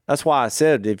 That's why I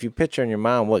said, if you picture in your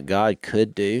mind what God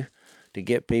could do to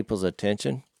get people's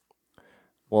attention,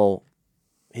 well,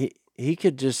 he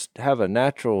could just have a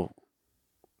natural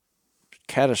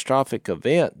catastrophic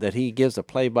event that he gives a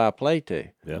play-by-play to.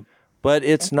 Yeah. But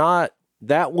it's not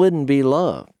that wouldn't be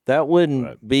love. That wouldn't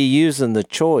Right. be using the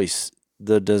choice,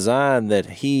 the design that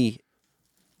he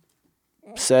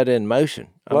set in motion.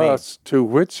 Plus, to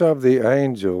which of the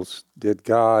angels did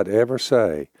God ever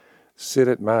say, sit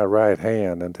at my right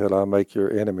hand until I make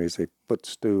your enemies a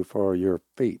footstool for your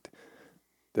feet?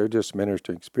 They're just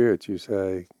ministering spirits, you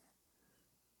say.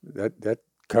 That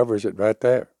covers it right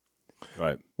there.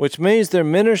 Right. Which means they're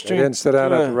ministering They didn't sit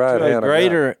down at the right to a hand of God.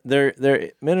 greater.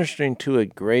 They're ministering to a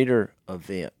greater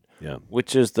event, Yeah.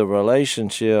 which is the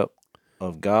relationship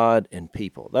of God and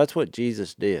people. That's what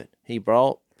Jesus did. He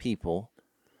brought people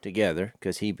together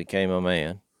because he became a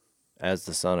man as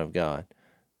the Son of God,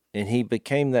 and he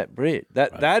became that bridge.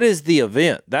 That is the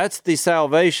event. That's the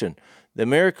salvation. The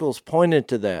miracles pointed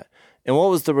to that. And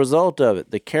what was the result of it?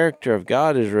 The character of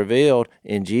God is revealed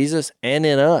in Jesus and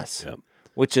in us. Yep.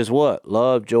 Which is what?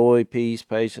 Love, joy, peace,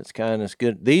 patience, kindness,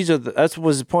 good. That's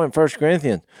was the point in 1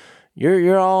 Corinthians.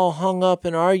 You're all hung up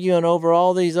and arguing over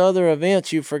all these other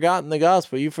events. You've forgotten the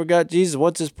gospel. You forgot Jesus.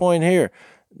 What's his point here?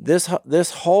 This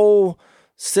whole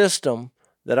system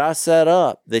that I set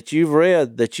up, that you've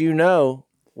read, that you know,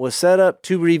 was set up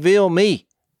to reveal me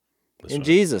in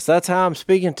Jesus. That's how I'm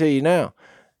speaking to you now.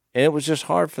 And it was just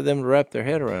hard for them to wrap their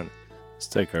head around it. Let's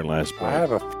take our last break. I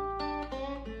have a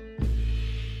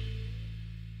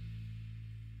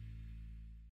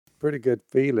pretty good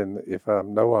feeling if I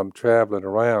know I'm traveling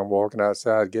around, walking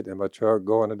outside, getting in my truck,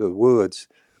 going into the woods.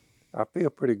 I feel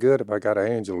pretty good if I got an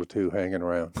angel or two hanging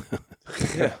around.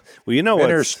 Well, you know what?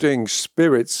 Interesting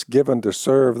spirits given to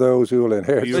serve those who will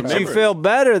inherit. You the But you remember- feel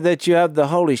better that you have the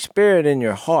Holy Spirit in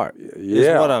your heart. Is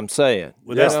Yeah. what I'm saying.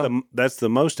 Well, You that's the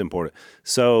most important.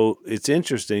 So it's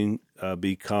interesting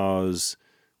because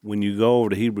when you go over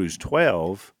to Hebrews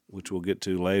 12, which we'll get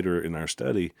to later in our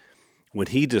study, when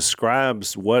he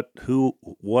describes what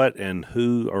and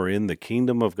who are in the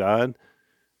kingdom of God,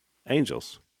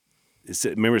 angels.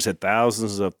 Remember, it said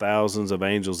thousands of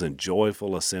angels in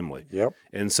joyful assembly. Yep.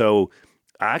 And so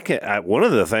one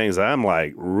of the things I'm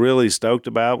like really stoked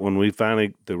about when we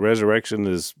finally, the resurrection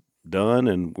is done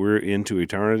and we're into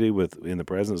eternity in the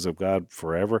presence of God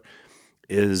forever,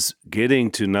 is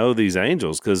getting to know these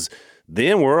angels, because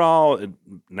then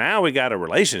now we got a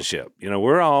relationship.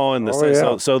 We're all in the same.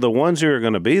 yeah. So the ones who are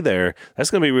going to be there,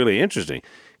 that's going to be really interesting,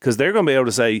 because they're going to be able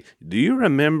to say, do you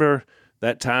remember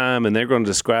that time? And they're going to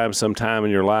describe some time in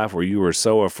your life where you were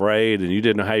so afraid and you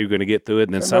didn't know how you were going to get through it,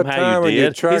 and then Remember that somehow time you when you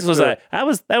did. tried He was to- like,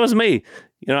 that was me.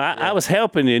 I was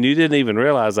helping you and you didn't even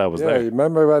realize I was Yeah, there. you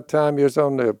remember that time you was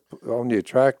on your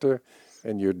tractor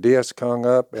and your disc hung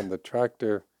up and the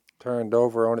tractor turned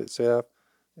over on itself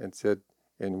and said,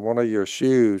 and one of your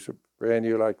shoes, brand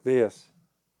new like this,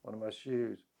 one of my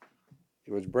shoes,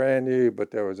 it was brand new,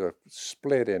 but there was a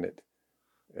split in it.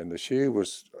 And the shoe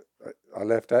was, I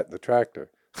left that in the tractor.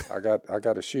 I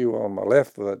got a shoe on my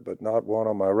left foot, but not one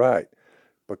on my right,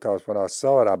 because when I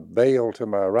saw it, I bailed to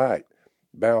my right,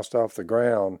 bounced off the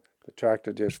ground. The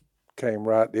tractor just came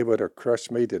right. It would have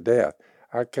crushed me to death.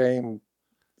 I came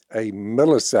a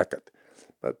millisecond,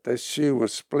 but this shoe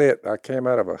was split. I came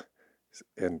out of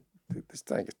and this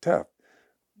thing is tough,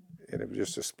 and it was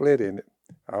just a split in it.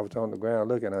 I was on the ground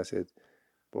looking. I said,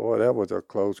 boy, that was a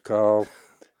close call.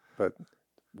 But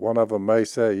one of them may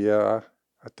say, yeah,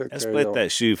 I took I care split of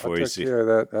that shoe for I you. took See. care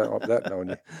of that on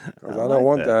you. 'Cause I know like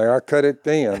one that. thing, I cut it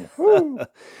thin. Woo.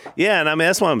 Yeah, and I mean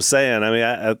that's what I'm saying. I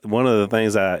mean, one of the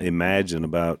things I imagine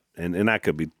about, and I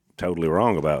could be totally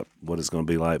wrong about what it's going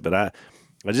to be like, but I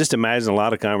just imagine a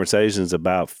lot of conversations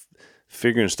about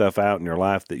figuring stuff out in your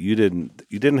life that you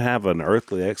didn't have an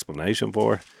earthly explanation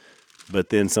for, but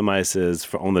then somebody says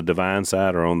on the divine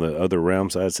side or on the other realm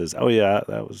side says, "Oh yeah,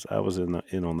 I was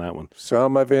in on that one."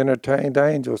 Some have entertained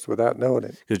angels without knowing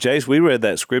it. Because Jace, we read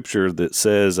that scripture that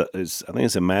says, I think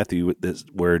it's in Matthew,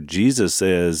 where Jesus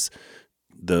says,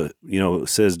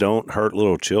 says don't hurt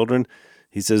little children.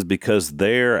 He says because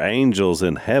their angels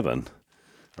in heaven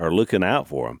are looking out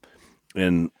for them,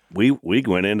 and we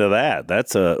went into that.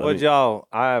 That's I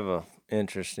have a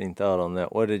interesting thought on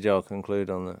that. What did y'all conclude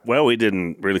on that? well, we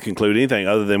didn't really conclude anything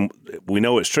other than we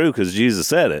know it's true because Jesus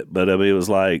said it. But I mean, it was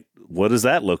like, what does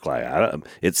that look like?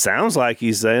 It sounds like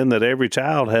he's saying that every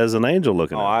child has an angel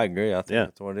looking Oh, at I them. agree. I think Yeah.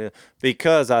 that's what it is.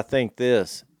 Because I think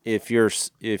this, we tend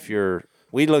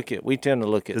to look at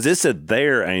Because it said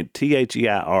there ain't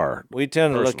THEIR. we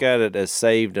tend to look at it as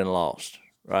saved and lost,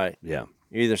 right? Yeah,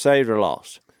 You're either saved or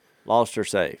lost or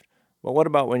saved. But what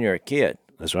about when you're a kid?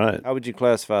 that's right. How would you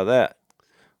classify that?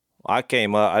 Well, I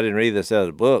didn't read this out of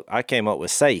the book. I came up with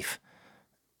safe.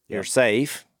 You're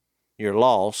safe, you're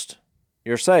lost,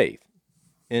 you're saved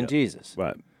in Jesus.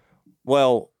 Right.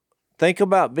 Well, think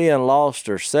about being lost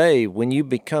or saved. When you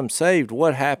become saved,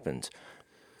 what happens?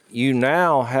 You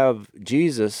now have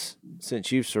Jesus,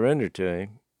 since you've surrendered to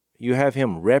him, you have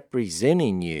him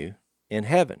representing you in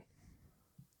heaven,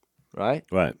 right?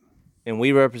 Right. And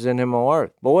we represent him on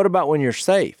earth. But what about when you're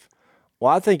safe?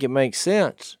 Well, I think it makes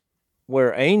sense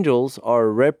where angels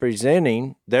are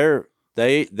representing, they're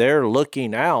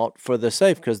looking out for the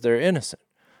safe because they're innocent.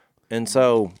 And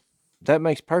so that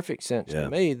makes perfect sense to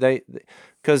me.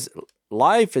 Because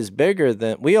life is bigger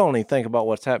than, we only think about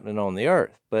what's happening on the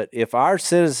earth. But if our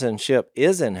citizenship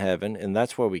is in heaven, and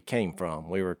that's where we came from,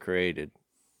 we were created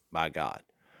by God.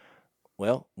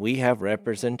 Well, we have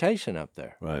representation up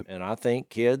there. Right. And I think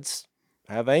kids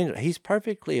have angels. He's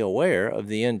perfectly aware of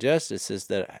the injustices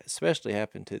that especially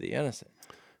happen to the innocent.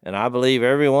 And I believe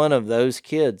every one of those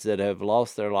kids that have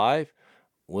lost their life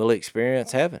will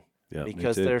experience heaven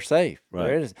because they're safe.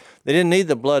 Right. They didn't need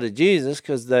the blood of Jesus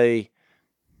because they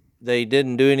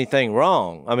didn't do anything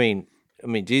wrong. I mean,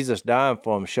 Jesus dying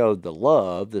for them showed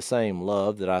the same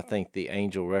love that I think the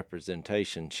angel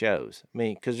representation shows. I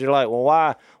mean, because you're like,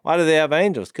 well, why do they have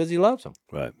angels? Because he loves them.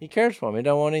 Right. He cares for them. He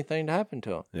don't want anything to happen to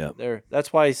them. Yeah.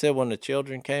 That's why he said when the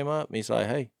children came up, he's like,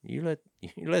 hey, you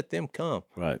let them come.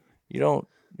 Right. You don't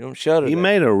shut it. He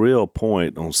made a real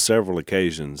point on several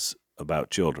occasions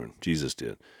about children. Jesus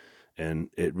did, and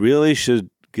it really should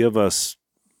give us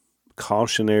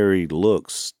cautionary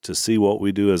looks to see what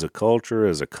we do as a culture,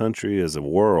 as a country, as a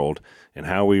world, and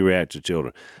how we react to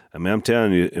children. I mean, I'm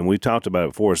telling you, and we've talked about it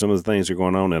before, some of the things that are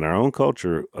going on in our own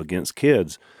culture against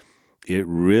kids, it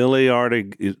really are to,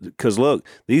 because look,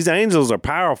 these angels are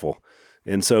powerful.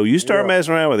 And so you start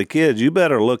messing around with the kids, you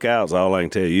better look out is all I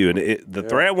can tell you. And the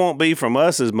threat won't be from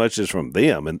us as much as from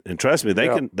them. And trust me,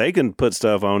 they can put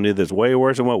stuff on you that's way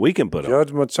worse than what we can put on.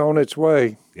 Judgment's on its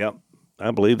way. Yep. I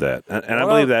believe that. And I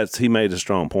believe he made a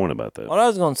strong point about that. What I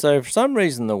was going to say, for some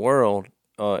reason, the world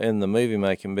in the movie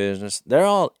making business,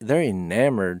 they're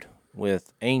enamored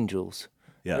with angels.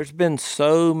 Yeah. There's been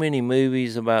so many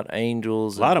movies about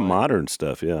angels. A lot of modern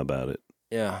stuff, about it.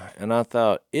 Yeah, and I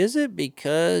thought, is it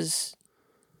because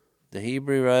the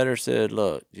Hebrew writer said,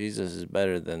 look, Jesus is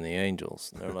better than the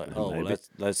angels? And they're like, oh, well,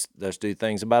 let's do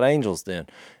things about angels then.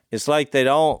 It's like they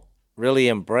don't really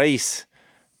embrace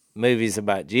movies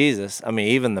about Jesus. I mean,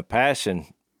 even The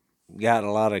Passion got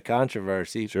a lot of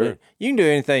controversy. Sure. You can do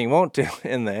anything you want to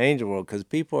in the angel world because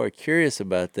people are curious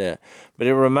about that. But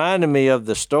it reminded me of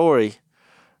the story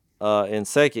in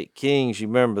 2 Kings. You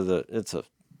remember it's a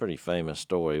pretty famous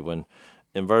story when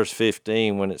in verse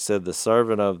 15 when it said the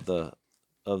servant of the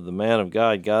man of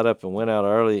God got up and went out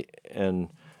early, and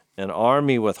an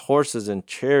army with horses and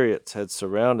chariots had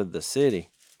surrounded the city.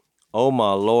 "Oh,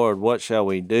 my Lord, what shall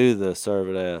we do?" the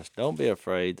servant asked. "Don't be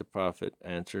afraid," the prophet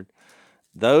answered.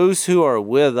 "Those who are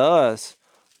with us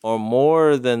are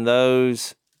more than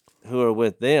those who are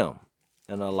with them."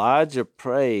 And Elijah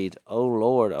prayed, "O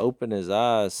Lord, open his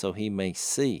eyes so he may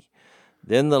see."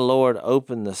 Then the Lord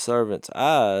opened the servant's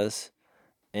eyes,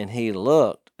 and he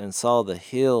looked and saw the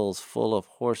hills full of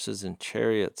horses and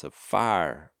chariots of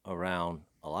fire around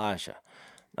Elisha.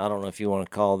 I don't know if you want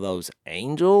to call those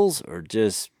angels or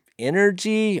just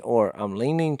energy, or I'm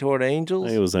leaning toward angels. I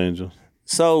think it was angels.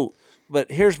 So, but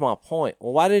here's my point.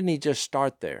 Well, why didn't he just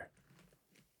start there?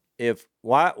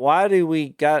 Why do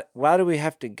we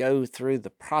have to go through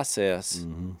the process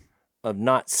of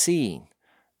not seeing?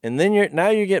 And then you're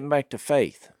getting back to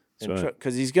faith.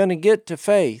 Because he's going to get to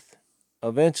faith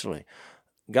eventually.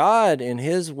 God, in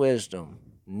his wisdom,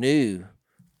 knew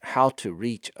how to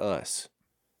reach us.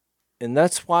 And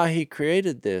that's why he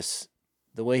created this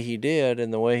the way he did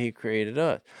and the way he created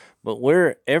us. But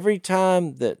every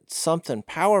time that something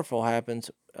powerful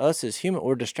happens, us as human,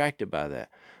 we're distracted by that.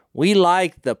 We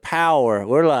like the power.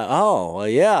 We're like, oh, well,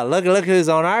 yeah, look who's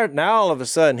on our, now all of a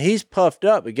sudden he's puffed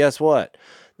up, but guess what?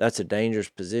 That's a dangerous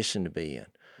position to be in.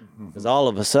 Because all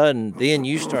of a sudden, then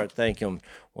you start thinking,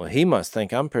 well, he must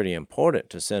think I'm pretty important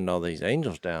to send all these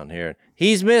angels down here.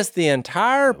 He's missed the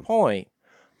entire point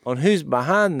on who's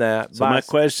behind that. So my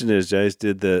question is, Jace,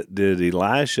 did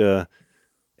Elisha,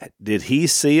 did he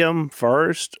see them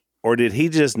first, or did he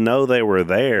just know they were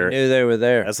there? He knew they were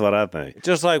there. That's what I think.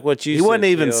 Just like what you said. He wasn't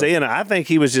even seeing it. I think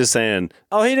he was just saying,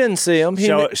 oh, he didn't see them.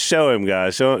 Show him,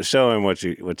 guys. Show him what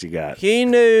you got. He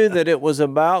knew that it was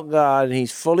about God, and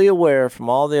he's fully aware from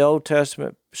all the Old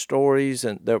Testament stories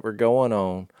that were going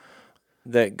on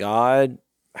that God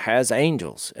has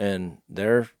angels, and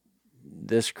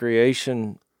this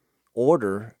creation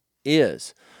order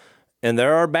is. And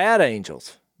there are bad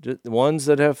angels, the ones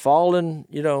that have fallen,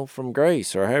 from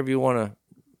grace, or however you want to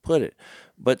put it.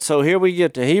 But so here we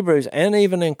get to Hebrews, and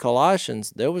even in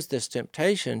Colossians, there was this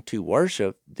temptation to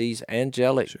worship these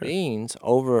angelic beings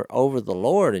over the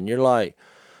Lord, and you're like,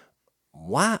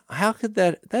 why? How could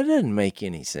that? That doesn't make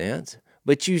any sense.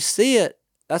 But you see it.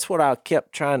 That's what I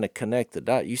kept trying to connect the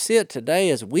dot. You see it today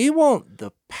as we want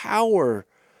the power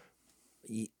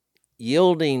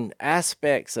yielding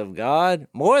aspects of God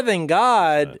more than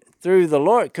God through the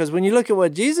Lord. Because when you look at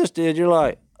what Jesus did, you're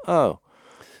like, oh,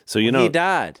 so he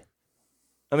died.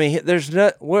 I mean, there's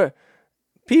not where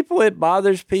people. It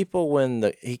bothers people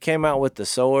when he came out with the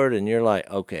sword, and you're like,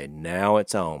 okay, now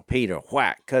it's on. Peter,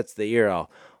 whack, cuts the ear off.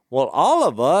 Well, all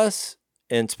of us,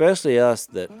 and especially us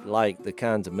that like the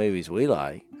kinds of movies we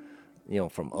like,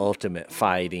 from ultimate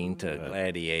fighting to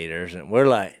gladiators, and we're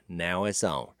like, now it's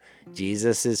on.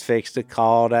 Jesus is fixed to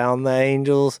call down the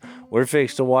angels. We're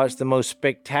fixed to watch the most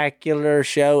spectacular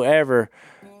show ever.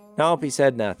 Nope, he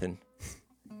said nothing.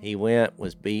 He went,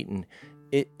 was beaten.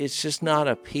 It's just not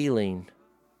appealing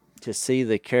to see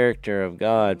the character of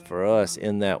God for us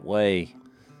in that way,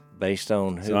 based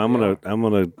on who. So I'm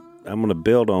gonna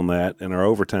build on that in our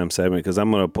overtime segment, because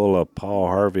I'm gonna pull up Paul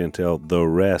Harvey and tell the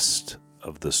rest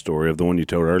of the story of the one you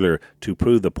told earlier to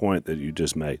prove the point that you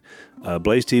just made.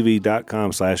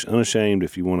 BlazeTV.com/unashamed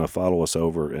if you want to follow us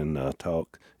over and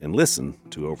talk and listen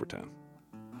to Overtime.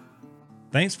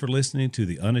 Thanks for listening to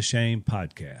the Unashamed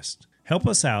podcast. Help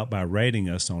us out by rating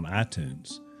us on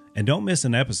iTunes. And don't miss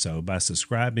an episode by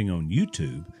subscribing on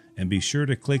YouTube, and be sure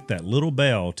to click that little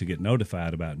bell to get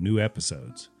notified about new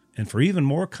episodes. And for even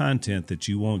more content that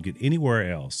you won't get anywhere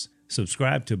else,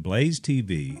 subscribe to Blaze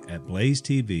TV at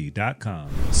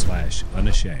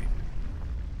blazetv.com/unashamed.